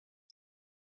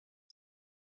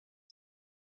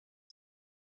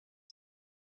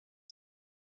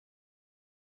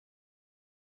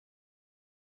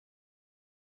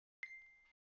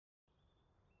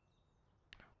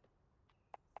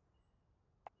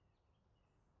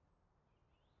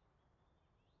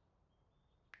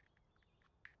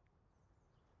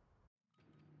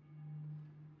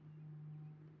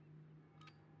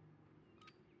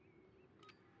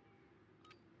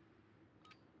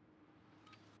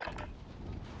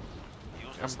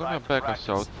I'm gonna back us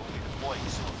out.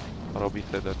 Robbie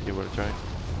said that he will join.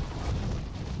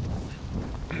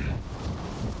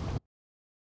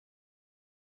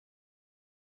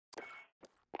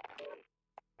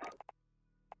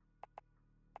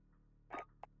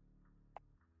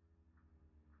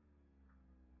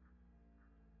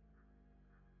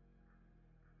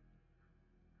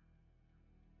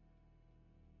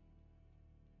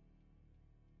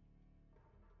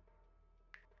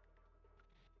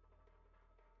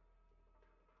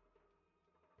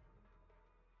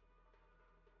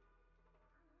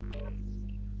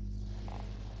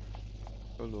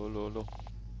 Hello.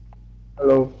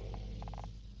 Hello.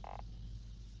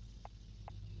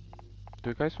 Do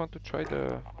you guys want to try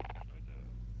the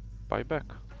buyback?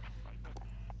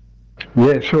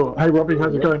 Yeah, sure. Hey, Robbie,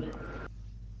 how's it going?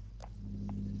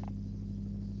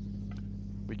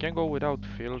 We can go without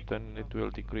field, and it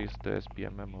will decrease the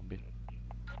SPMM a bit.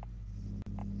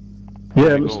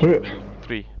 Yeah, We let's go do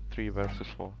it. 3 versus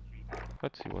 4.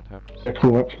 Let's see what happens. Yeah,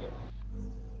 cool, mate.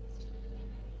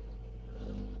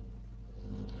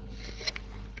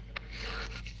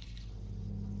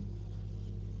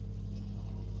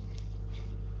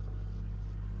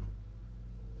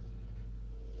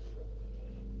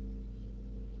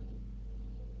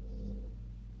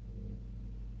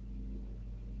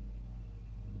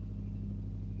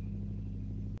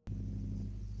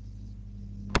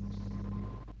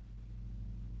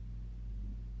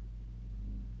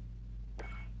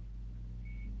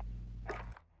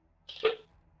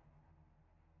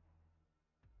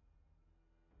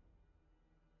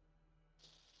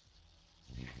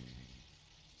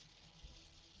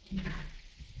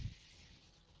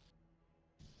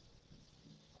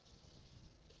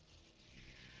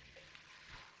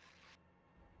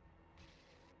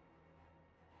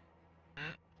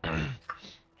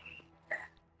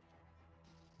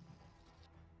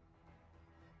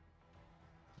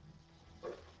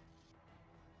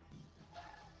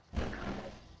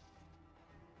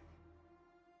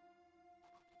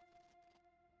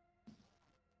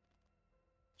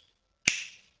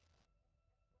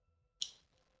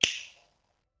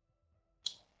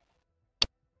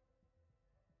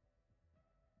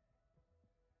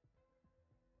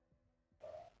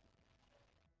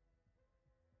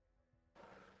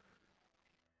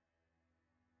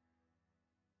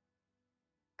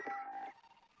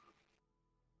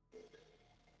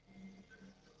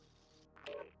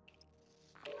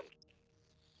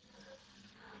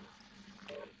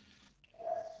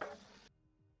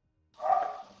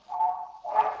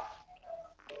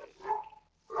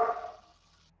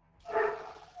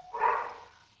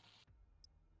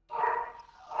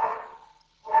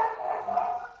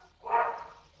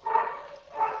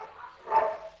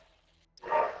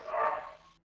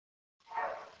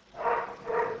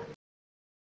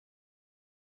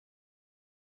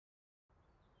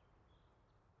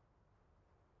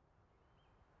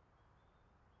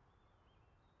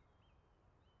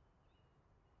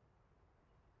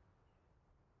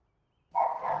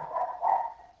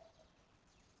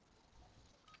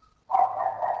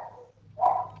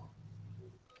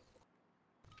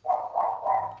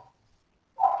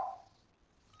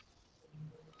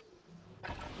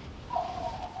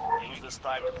 Use this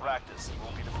time to practice.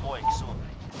 We'll be deploying soon.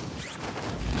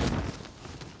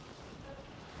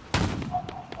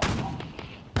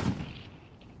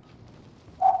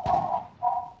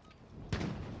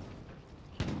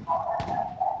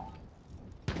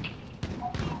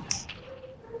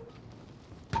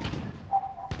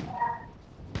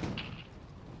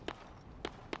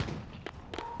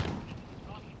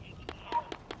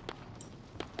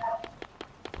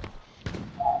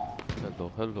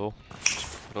 Hello.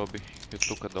 Robbie, you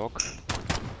took a dog.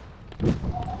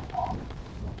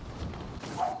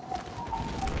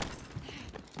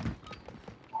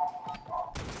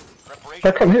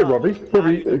 I can't hear Robbie.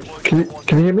 Robbie, can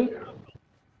you hear me?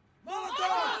 I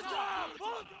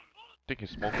think he's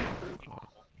smoking.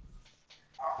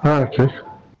 Ah, okay.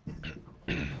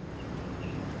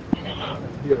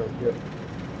 Yeah.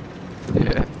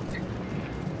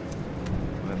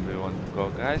 Where do you want to go,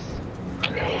 guys?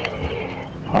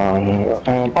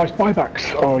 Ice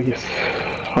buybacks. Oh yes.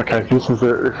 Okay, this is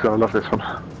it. I love this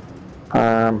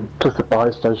one. Just a buy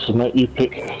station that you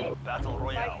pick. Battle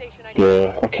Royale.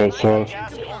 Yeah. Okay, so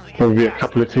there'll be a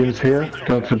couple of teams here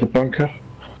going to the bunker.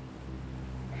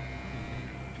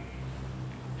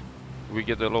 We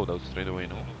get the loadout straight away,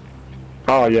 no?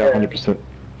 Oh yeah, 100%.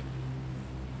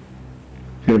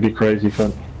 Gonna be crazy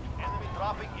fun. Enemy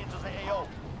dropping into the AO.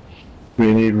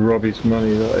 We need Robbie's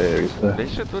money. There is there. They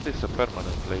should do this a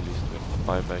permanent playlist with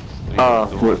buybacks. Ah,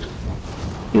 good.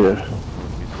 Yeah.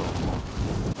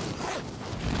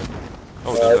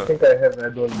 Oh, I there's think I have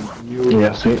add-on new.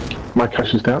 Yeah, see, my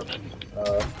cash is down. Eliminate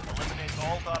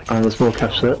all targets. And there's more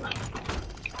cash there. Do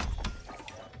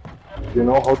you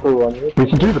know how to run it? We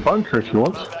can do the bunker if you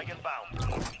want. Back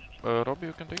inbound. Robbie,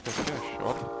 you can take the cash,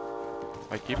 or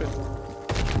I keep it.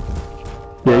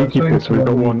 Yeah, you keep it, so we've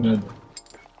got one. Do you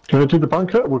want to do the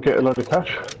bunker? We'll get a load of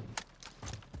cash.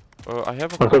 I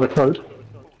have a I've got the code.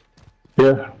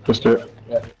 Yeah, let's do it.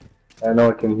 Yeah. I know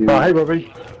I can hear Oh, you. hey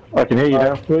Robbie. I can hear you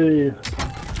now. Hey.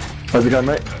 How's it going,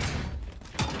 mate?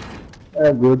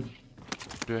 Good.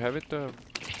 Do you have it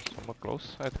somewhat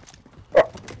close?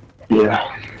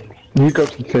 Yeah. You go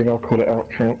to the thing, I'll call it out,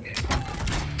 count.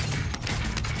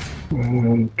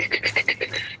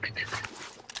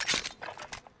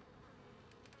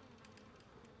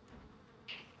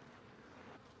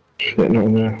 Shit, not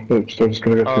in there. Oops, I'm just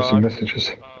gonna go through some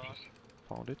messages.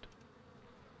 Found it.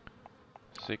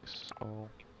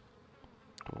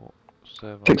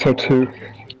 6027. 602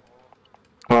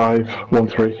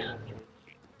 513.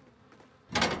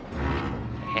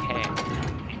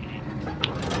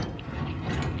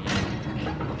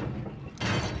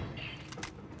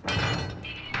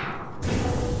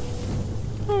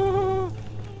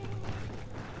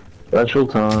 Special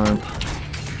time.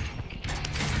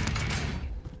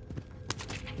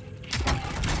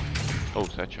 Oh,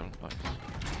 satchel, nice.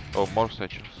 Oh, more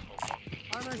satchels.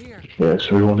 Armor here. Yeah,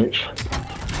 so we want each.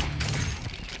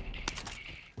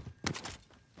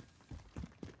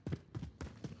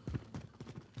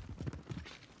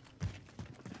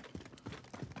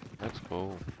 Let's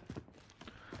go.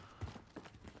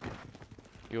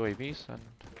 UAVs and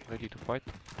ready to fight.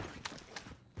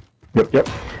 Yep, yep.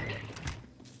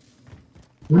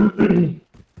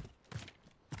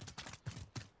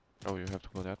 Oh, you have to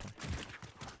go that way.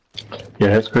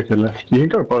 Yeah, it's quicker left. You can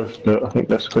go both, but I think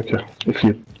that's quicker if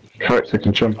your character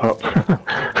can jump up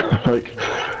like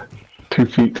 2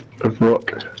 feet of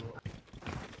rock.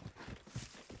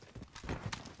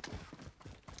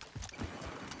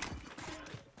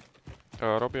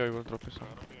 Robbie, I will drop you some.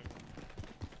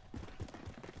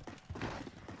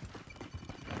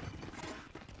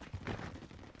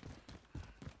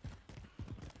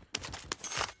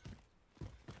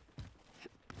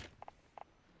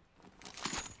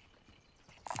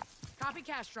 Copy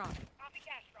cash drop.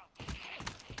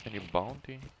 Any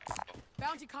bounty?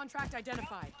 Bounty contract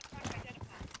identified.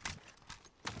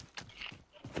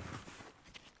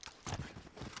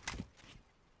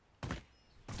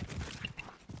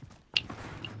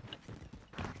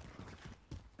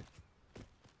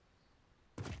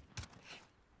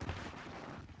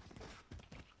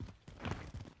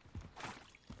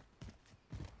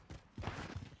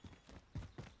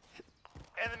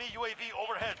 Enemy UAV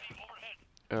overhead.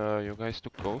 You guys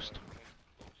took Ghost?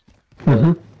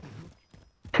 Mm-hmm.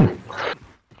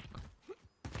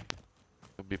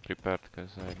 So be prepared,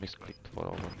 because I misclicked for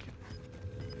overkill.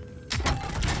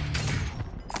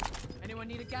 Anyone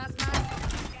need a gas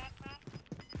mask?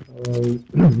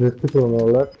 There's people on our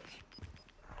left.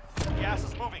 Gas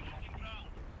is moving.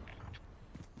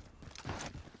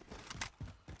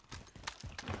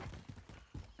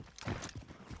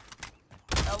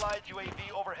 Allied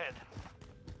UAV overhead.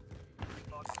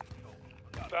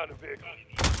 Found a vehicle.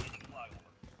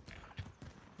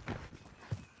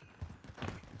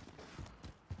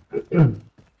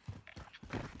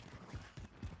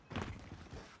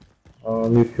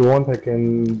 If you want, I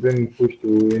can bring push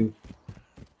to in.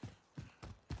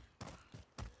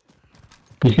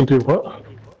 You can do what?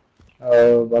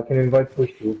 I can invite push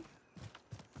to.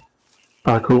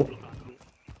 Ah, cool.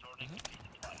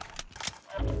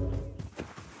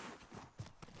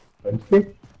 Wednesday?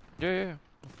 Yeah, no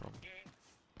problem.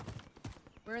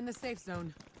 We're in the safe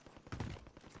zone.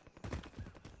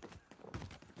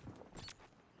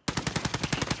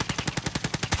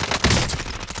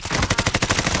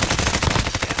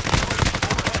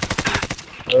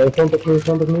 In front of me, in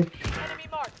front of me. Enemy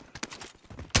marked.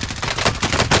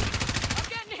 I'm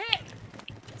getting hit.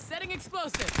 Setting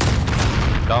explosive.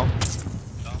 Down.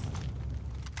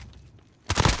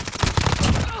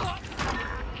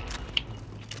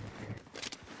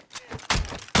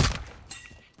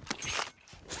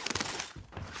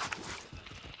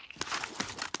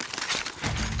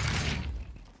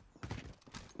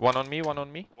 One on me, one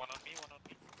on me.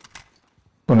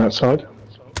 On that side.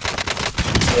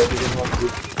 Fire over here.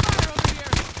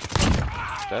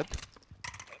 Dead.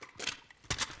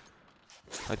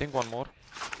 I think one more.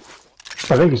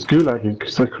 I think it's gulagging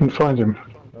because I couldn't find him.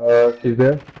 He's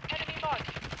there.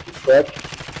 He's dead.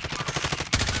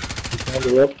 He's on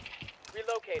the left.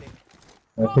 Relocating.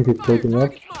 I think he's taking up.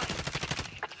 Target's marked.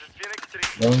 This is Phoenix 3.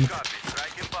 Down. Copy.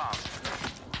 Strike inbound.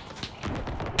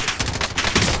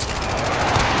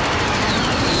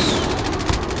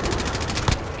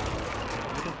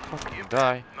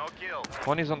 Die. No kill.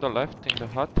 One is on the left in the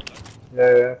hut.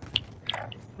 Yeah.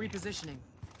 Repositioning.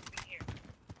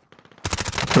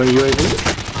 So UAV?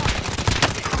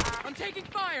 I'm taking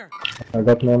fire. I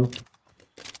got none.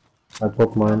 I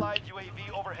popped mine. Allied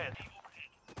UAV overhead.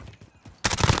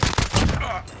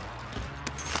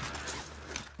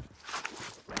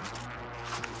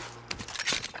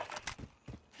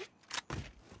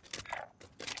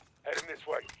 Heading this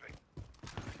way.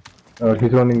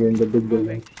 He's running in the big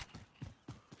building.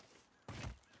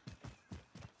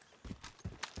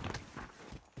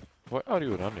 Why are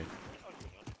you running?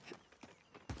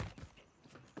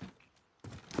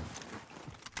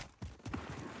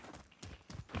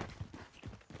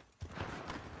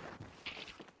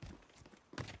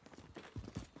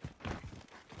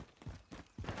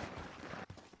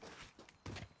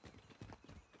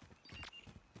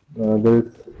 There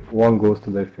is one ghost,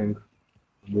 I think,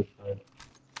 on this side.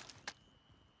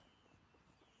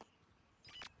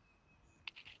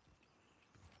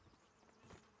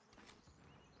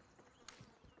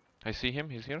 I see him,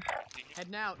 he's here.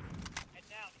 Heading out.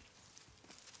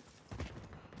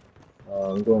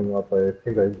 I'm going up. I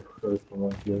think I heard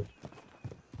someone here.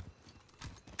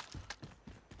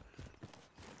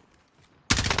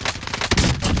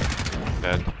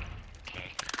 Dead.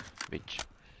 Bitch.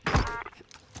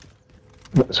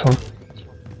 That's one.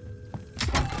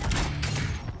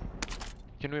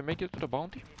 Can we make it to the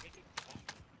bounty?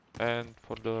 And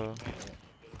for the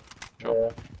shop? Yeah.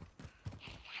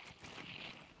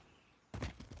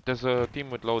 There's a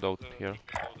team with loadout here.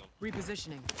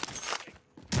 Repositioning.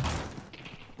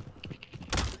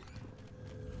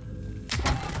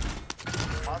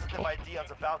 Positive ID on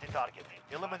the bounty target.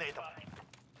 Eliminate them.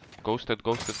 Ghosted,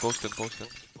 ghosted, ghosted, ghosted.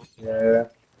 Yeah.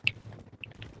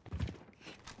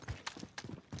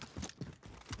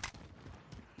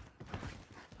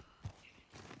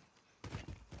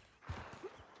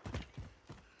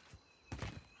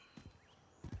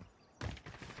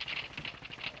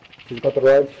 He's got the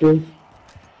right screen.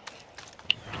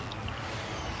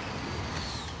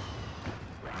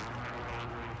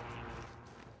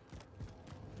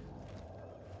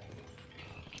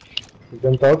 He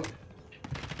jumped out.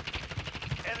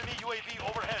 Enemy UAV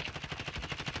overhead.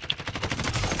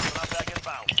 Not back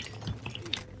inbound.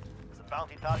 The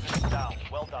bounty target is down.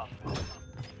 Well done.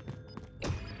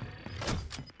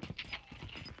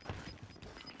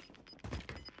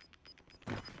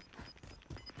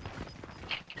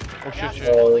 Oh shit, Gas is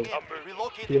shit. closing in.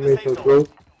 Relocate to the Teammates safe are zone. close.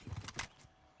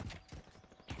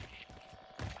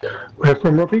 Where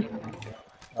from, Robbie?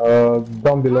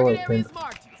 Down below, Target I area think. is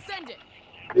marked. Send it.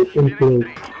 It's in place.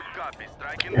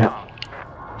 Yeah.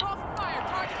 Cross fire.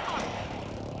 Target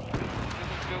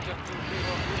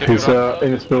marked. He's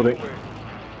in this building.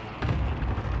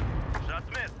 Shot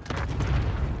missed.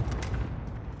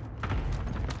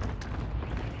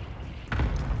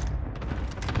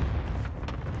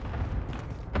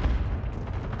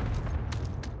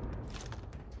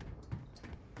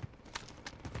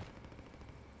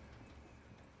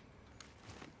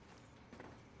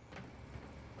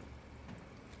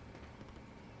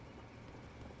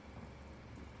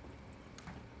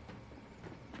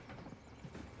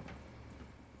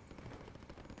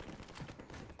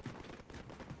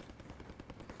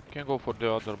 Can go for the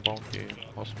other bounty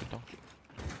hospital.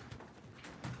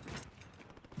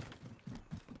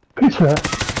 Who's that?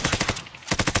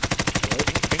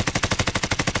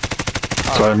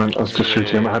 Sorry, man, I was just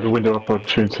shooting him. I had a window of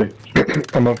opportunity.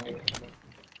 I'm on.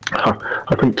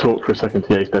 I couldn't talk for a second.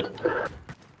 Yeah, he's dead.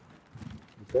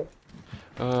 Okay.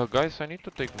 Guys, I need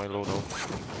to take my loadout.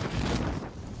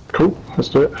 Cool, let's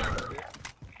do it.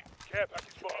 Care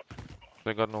package marked.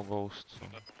 I got no ghosts. So.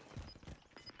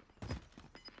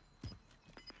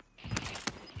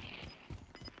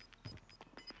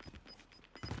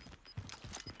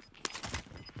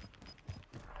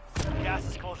 Gas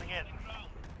is closing in.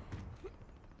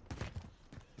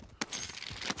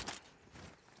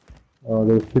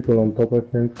 There's people on top, I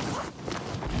think.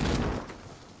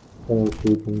 Someone's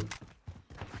shooting.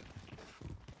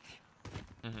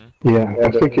 Yeah, I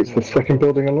think it's the second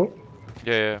building along.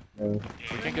 Yeah. Yeah. We We're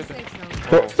can in the get the... safe zone.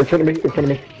 Oh, in front of me, in front of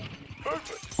me.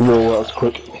 Whoa, that was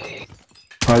quick.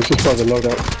 Oh, he's just by the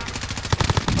loadout.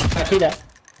 I see that.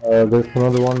 There's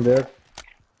another one there.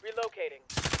 Relocating.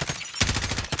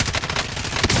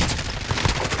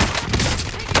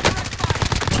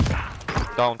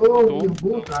 Down Oh, you two.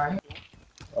 bull guy.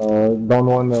 Down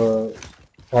one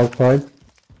outside.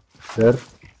 There.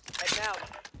 Heading out.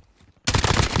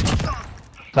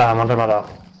 Tá, manda pra lá.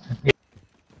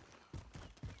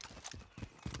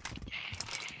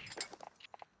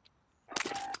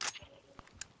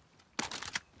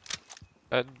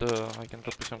 And I can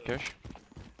drop you some cash.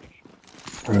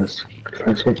 Nice.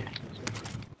 Thanks, man.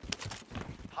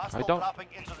 Hostile don't- dropping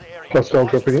into the area. Hostile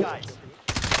Watch the dropping in. skies.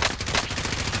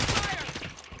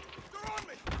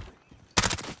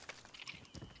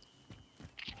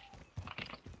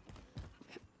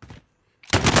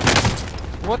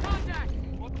 What?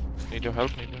 Need your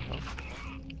help, need your help.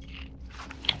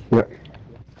 Yeah.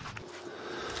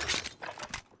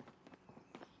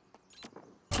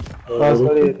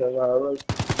 Sorry,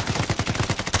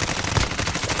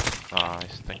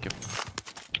 Nice, thank you.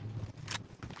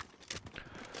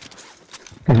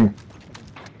 Mhm.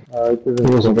 it isn't.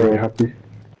 He wasn't very happy.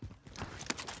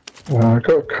 I got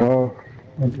a car.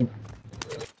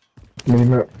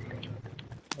 Mini-map.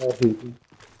 He's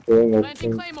throwing us Planting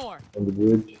things Claymore. on the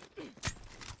bridge.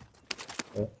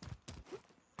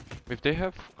 If they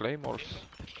have claymores,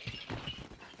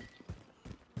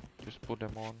 just put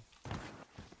them on.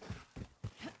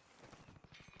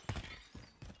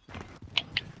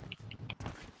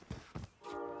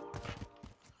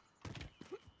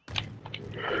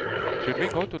 Should we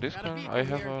go to this car? I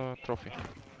have a trophy,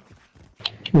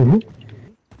 Mm-hmm.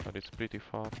 but it's pretty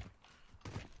far.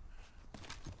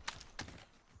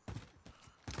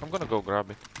 I'm gonna go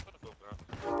grab it.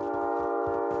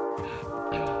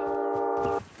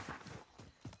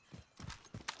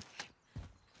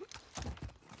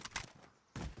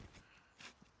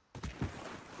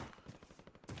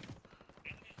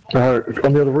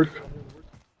 On the other roof.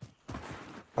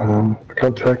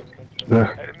 Contact.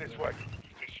 There.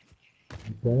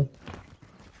 Okay.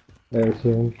 Yeah, I see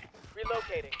him.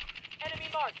 Relocating. Enemy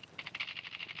marked.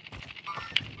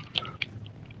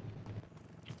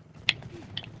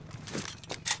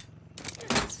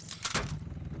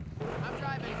 I'm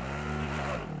driving.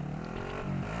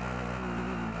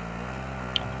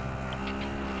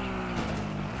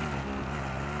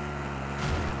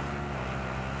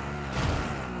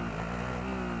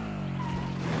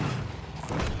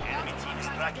 Enemy team is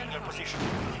tracking their position.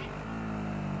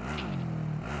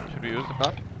 Should we use the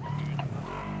car?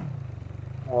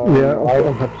 Yeah,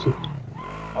 I'm happy to.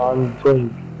 I'm going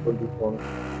for this one.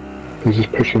 He's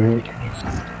just pushing it.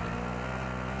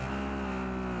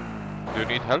 Do you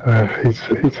need help? He's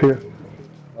here.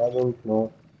 I don't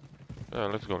know.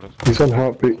 Let's go, let's go. He's on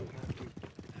heartbeat.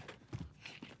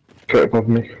 Straight above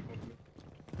me.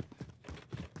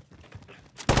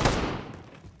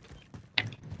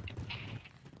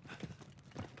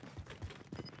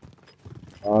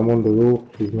 I'm on the roof.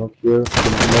 He's not here.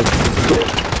 He's not.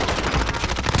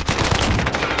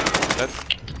 Let's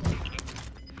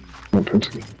Not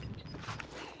Penske.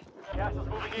 Gas is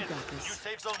moving in. New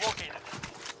safe zone located.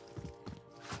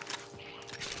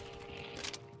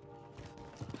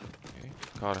 Okay,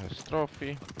 car has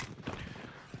trophy.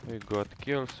 We got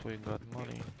kills, we got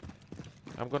money.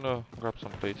 I'm gonna grab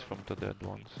some plates from the dead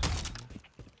ones.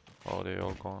 Oh, they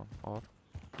all gone. Or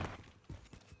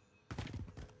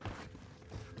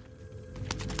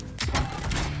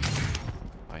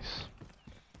nice.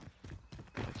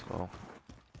 Let's go.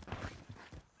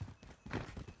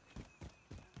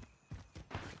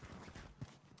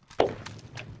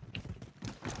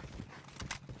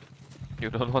 You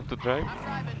don't want to drive? I'm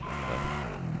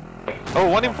driving. Oh,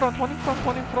 one in front, one in front,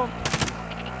 one in front.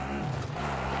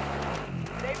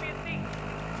 Save me a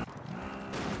seat.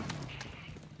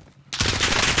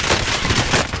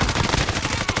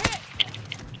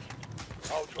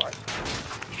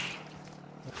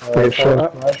 Wait,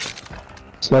 shot at.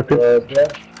 Sniping. Yeah.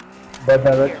 That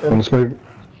direction. On this move.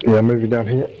 Yeah, moving down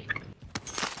here.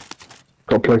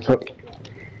 Got a plate up.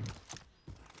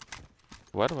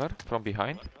 Where? From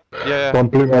behind? Yeah, One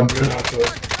blue Yeah, marker. blue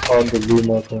marker. On the blue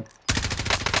marker.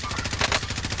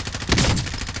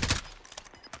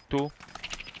 two.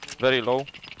 Very low.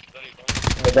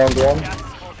 I downed one.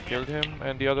 Killed him,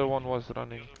 and the other one was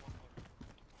running.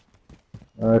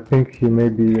 I think he may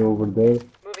be over there.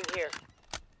 Moving here.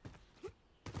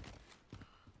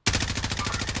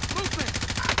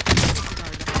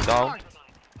 Down. Marked.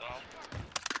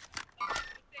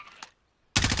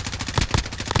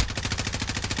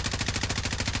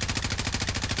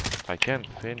 I can't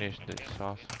finish this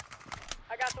awesome.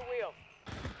 I got the wheel.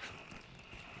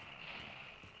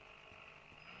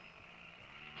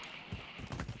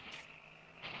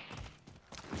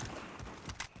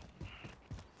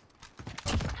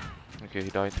 Okay, he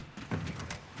died.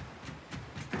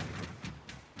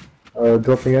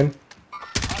 Dropping in.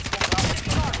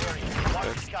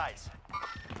 Watch the skies.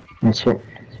 That's what.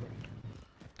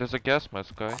 There's a gas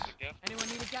mask, guys. Anyone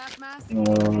need a gas mask? I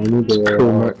need a.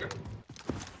 Cool, mate.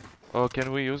 Oh,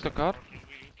 can we use the car?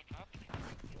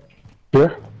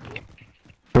 Yeah?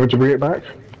 Would you bring it back?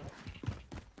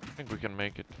 think we can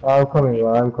make it. I'm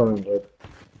coming, bud.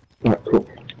 Yeah, cool.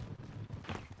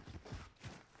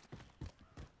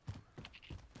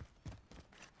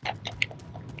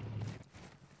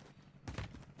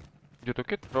 You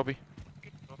took it, Robbie?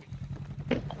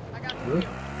 I got the wheel.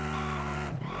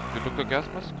 You took the gas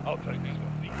mask?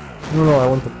 No, I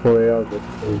want to pull it out, but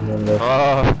there's none left.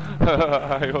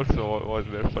 Ah, I also was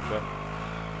there for that.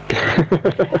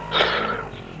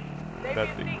 They That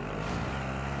be a thing. seat.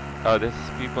 There's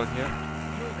people here.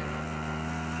 Moving.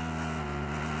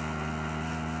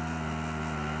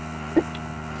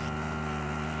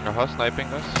 Sniping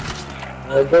us.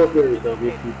 Go here, go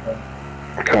get people.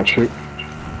 I can't shoot.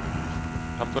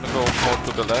 I'm gonna go more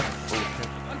to the left. Oh shit.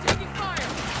 I'm taking fire.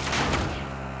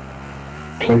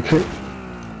 Plenty.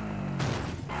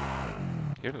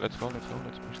 Here, let's go, let's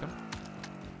push them.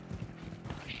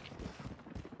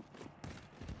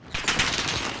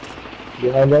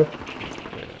 Behind us?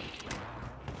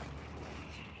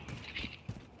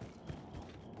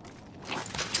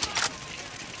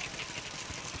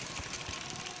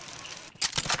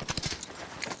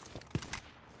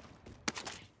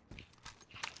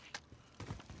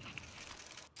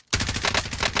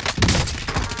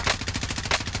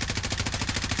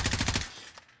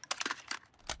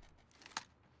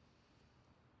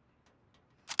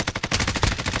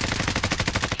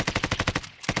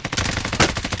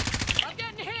 I'm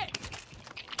getting hit.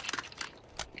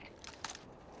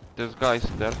 There's guys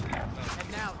there.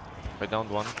 And now. I downed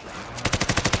one.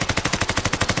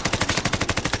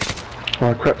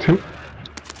 I cracked him.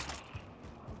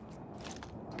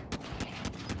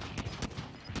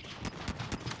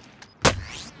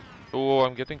 Oh,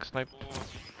 I'm getting sniped.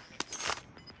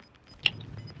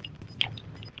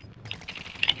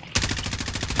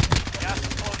 Gas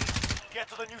is closing. Get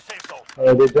to the new safe zone.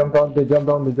 They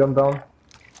jump down.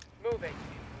 Moving.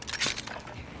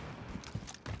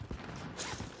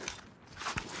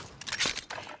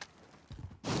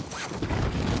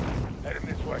 Heading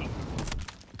this way.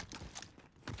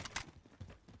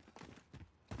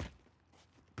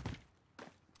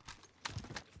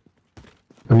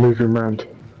 I'm moving around.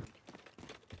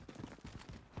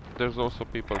 There's also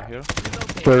people here.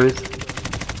 There is.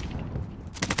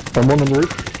 I'm one on the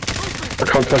roof. I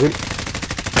can't tell him.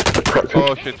 I cracked him.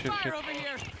 Oh shit. Fire over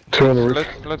here. Two on the roof.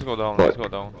 Let's go down, Right. let's go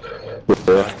down.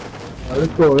 Yeah.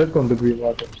 Let's go on the green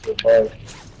water. So bye.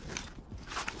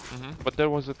 But there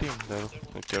was a team there,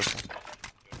 so careful.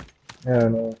 Yeah,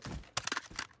 no.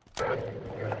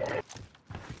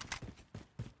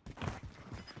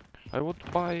 I would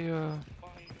buy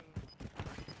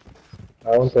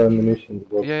I want the ammunition.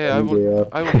 Box. yeah,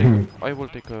 I will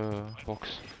take a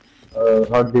box.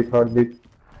 Heartbeat. We've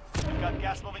got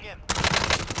gas moving in.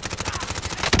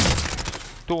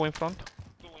 Two in front.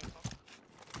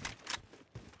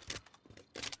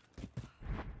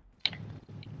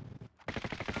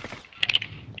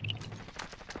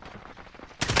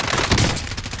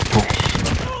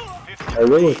 I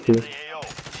will see. The AO.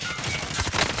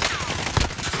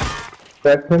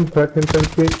 Crack him, 10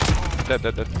 feet. Dead.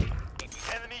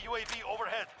 Enemy UAV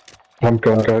overhead. I'm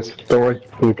gone, guys. Don't worry.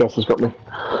 The gas has got me.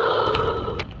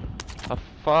 Ah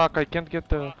fuck, I can't get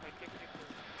the...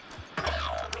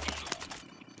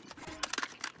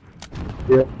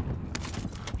 Yeah.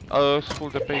 Scul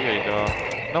de pe ei, dar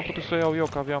n-am putut să iau eu,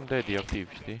 că aveam daddy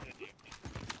activ, știi?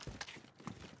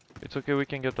 It's okay, we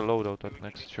can get the loadout at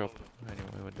next shop.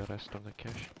 Anyway, with the rest of the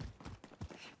cash.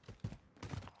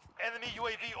 Enemy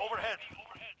UAV overhead.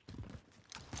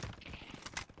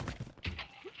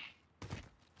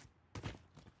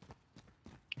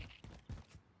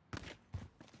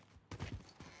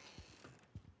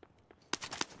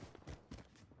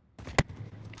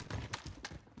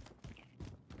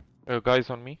 Guys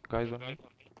on me.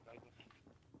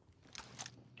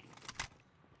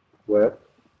 Where?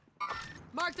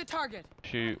 Mark the target.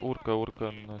 Și urcă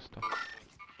în ăsta.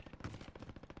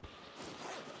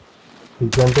 He's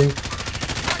jumping.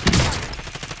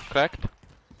 Cracked?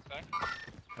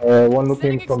 One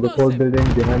looking from the cold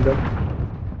building behind us.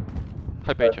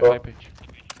 Hai pe aici.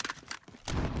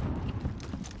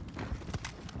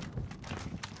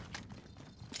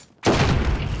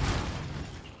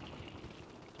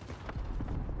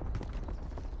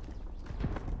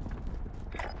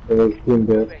 There was a team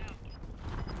there.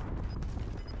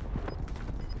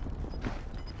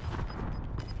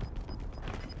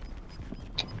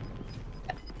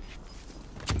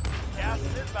 Gas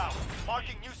is inbound.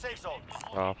 Marking new safe zone.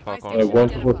 Ah, fuck I see. on. Going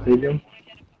to the stadium.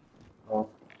 Oh.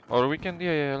 Or we can,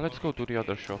 yeah, let's go to the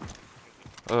other shop.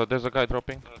 There's a guy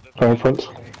dropping. Right in front.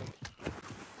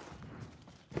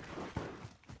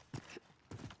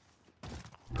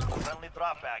 Friendly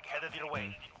drop bag headed your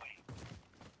way.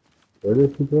 Where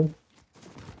is he going?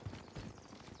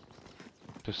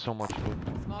 There's so much loot.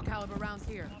 Small caliber rounds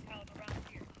here.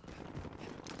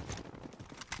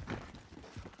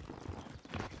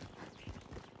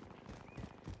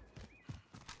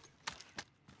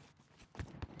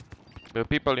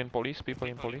 People in police, people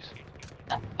in police.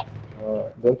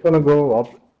 Don't you wanna go up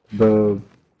the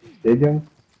stadium?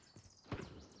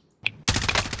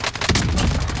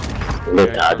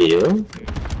 Look at you.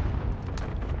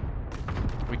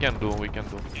 We can do.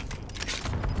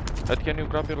 Ed, can you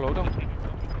grab your loadout?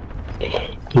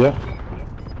 Yeah.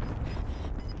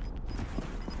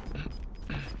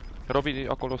 Robi,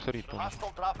 acolo săritul.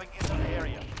 Hostile dropping into the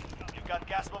area. You've got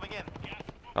gas moving in.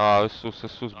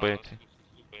 Sus băieții.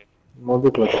 Mă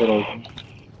duc la celălalt.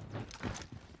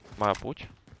 Mai apuci?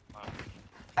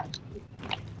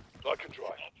 I can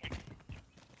try.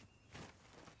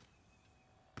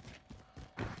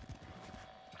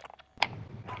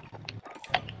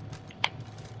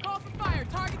 Call for fire.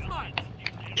 Target's marked.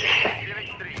 Phoenix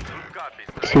 3, who's got this?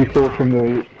 C4 from the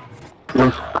roof.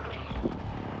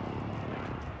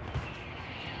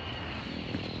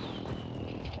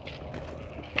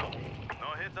 No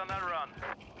hits on that run.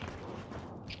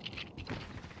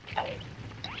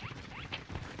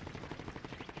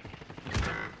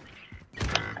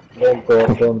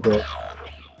 Don't go.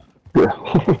 Yeah.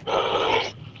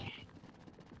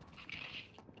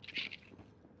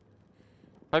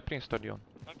 Hai prin stadion.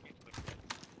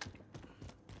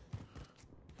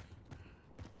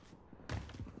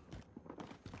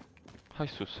 Hai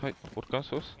sus, hai, urcăm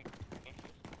sus.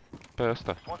 Pe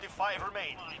ăsta, 25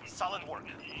 remain. Solid work.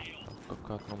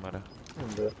 căcat numere.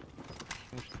 Unde?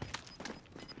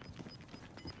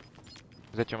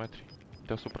 10 metri,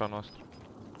 deasupra noastră.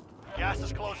 Gas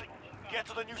is closing. Get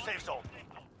to the new safe zone.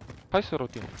 Hai să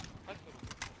rotim.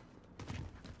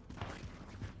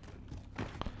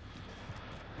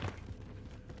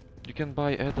 You can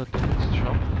buy Ed at the next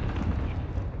shop.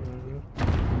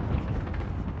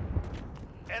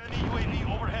 Enemy UAV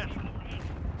overhead.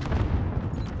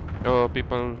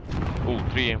 People... Oh,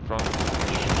 3 in front.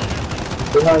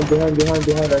 Behind. I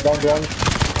downed one.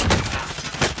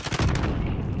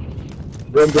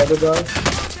 Then the other guy.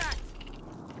 Contact.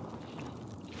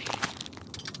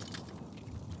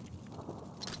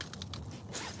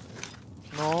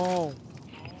 No!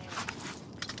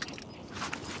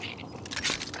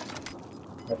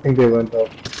 I think they went up.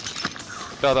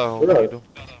 Da, ok, du.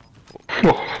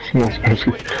 Nice,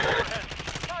 basically. UAV overhead.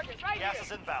 Target right Gas here.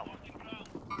 is inbound.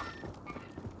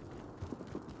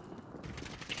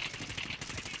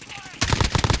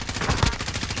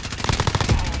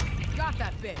 Got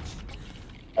that bitch.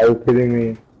 Are you kidding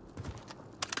me?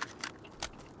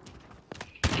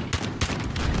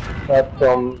 That's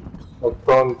from a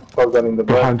front shotgun in the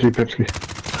back. Behind you, Pepsi.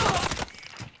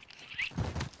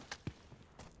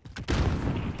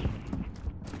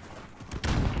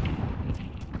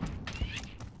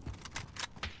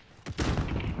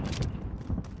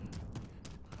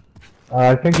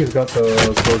 I think he's got the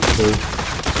close to.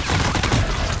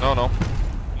 No.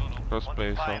 Cross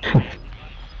play, so... 25 remain.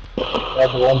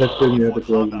 That's the one that killed me at the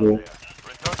close door.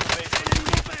 Return to base.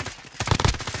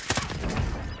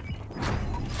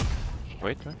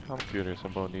 Wait, I'm curious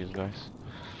about these guys.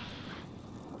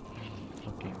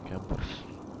 Fucking campers.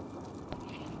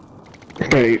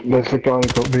 Hey, there's the guy who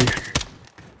got me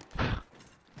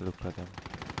Look at them.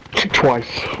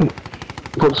 twice.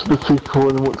 Got to the C4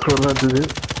 and then went through and landed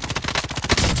it.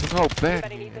 Look how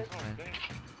bad he is, man.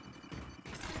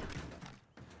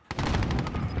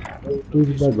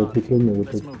 Who's that that he killed me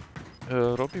with it?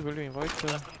 Robbie, will you invite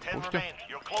Less than 10 Pushka? remain.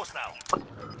 You're close now.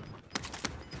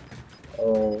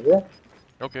 Yeah.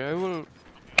 Okay, I will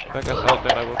back us out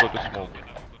and I will go to smoke.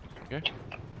 Okay?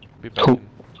 Be back Cool.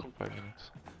 in 5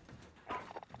 minutes.